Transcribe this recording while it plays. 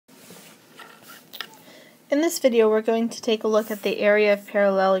In this video, we're going to take a look at the area of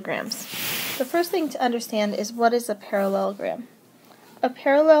parallelograms. The first thing to understand is what is a parallelogram. A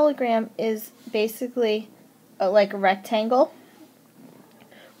parallelogram is basically like a rectangle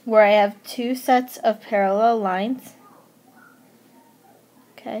where I have two sets of parallel lines.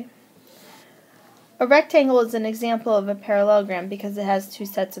 Okay. A rectangle is an example of a parallelogram because it has two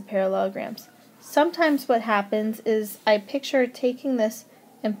sets of parallelograms. Sometimes what happens is I picture taking this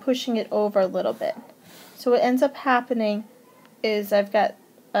and pushing it over a little bit. So what ends up happening is I've got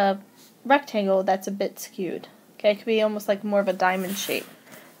a rectangle that's a bit skewed. Okay, it could be almost like more of a diamond shape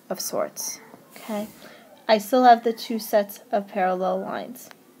of sorts. Okay, I still have the two sets of parallel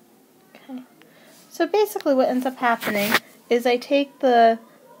lines. Okay, so basically what ends up happening is I take the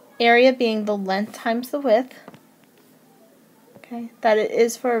area being the length times the width, okay, that it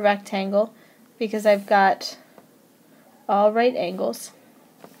is for a rectangle because I've got all right angles.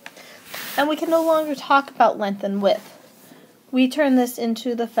 And we can no longer talk about length and width. We turn this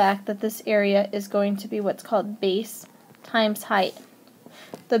into the fact that this area is going to be what's called base times height.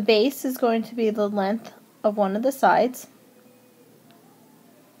 The base is going to be the length of one of the sides,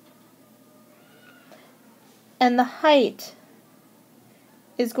 and the height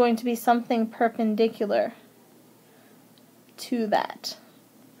is going to be something perpendicular to that.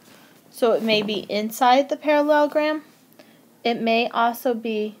 So it may be inside the parallelogram. It may also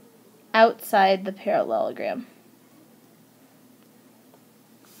be outside the parallelogram.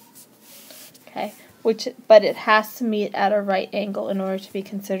 Okay, but it has to meet at a right angle in order to be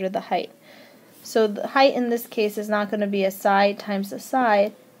considered the height. So the height in this case is not going to be a side times a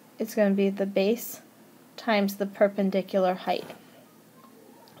side, it's going to be the base times the perpendicular height.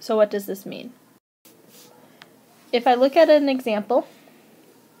 So what does this mean? If I look at an example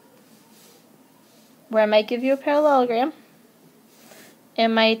where I might give you a parallelogram, it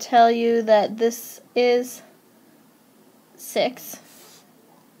might tell you that this is 6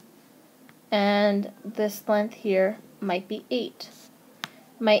 and this length here might be 8.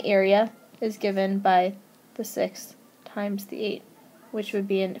 My area is given by the 6 times the 8, which would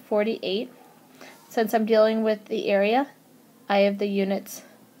be in 48. Since I'm dealing with the area, I have the units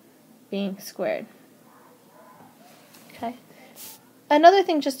being squared. Okay. Another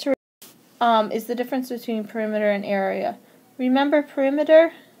thing just to is the difference between perimeter and area. Remember,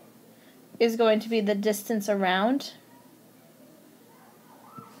 perimeter is going to be the distance around.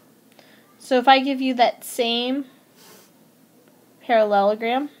 So if I give you that same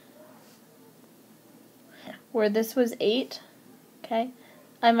parallelogram where this was 8, okay,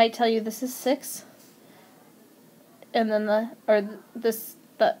 I might tell you this is 6, and then the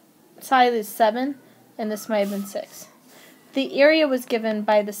side is 7, and this might have been 6. The area was given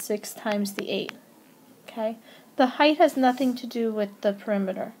by the 6 times the 8. Okay, the height has nothing to do with the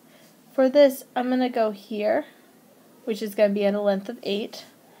perimeter. For this, I'm going to go here, which is going to be at a length of 8.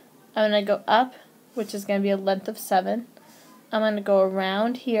 I'm going to go up, which is going to be a length of 7. I'm going to go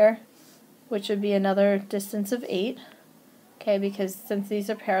around here, which would be another distance of 8. Okay, because since these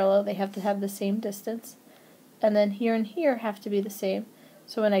are parallel, they have to have the same distance. And then here and here have to be the same.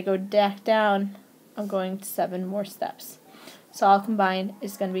 So when I go back down, I'm going 7 more steps. So all combined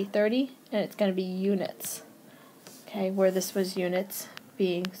is going to be 30, and it's going to be units. Okay, where this was units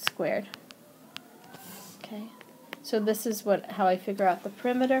being squared. Okay, so this is how I figure out the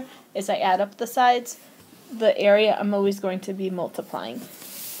perimeter, is I add up the sides. The area I'm always going to be multiplying.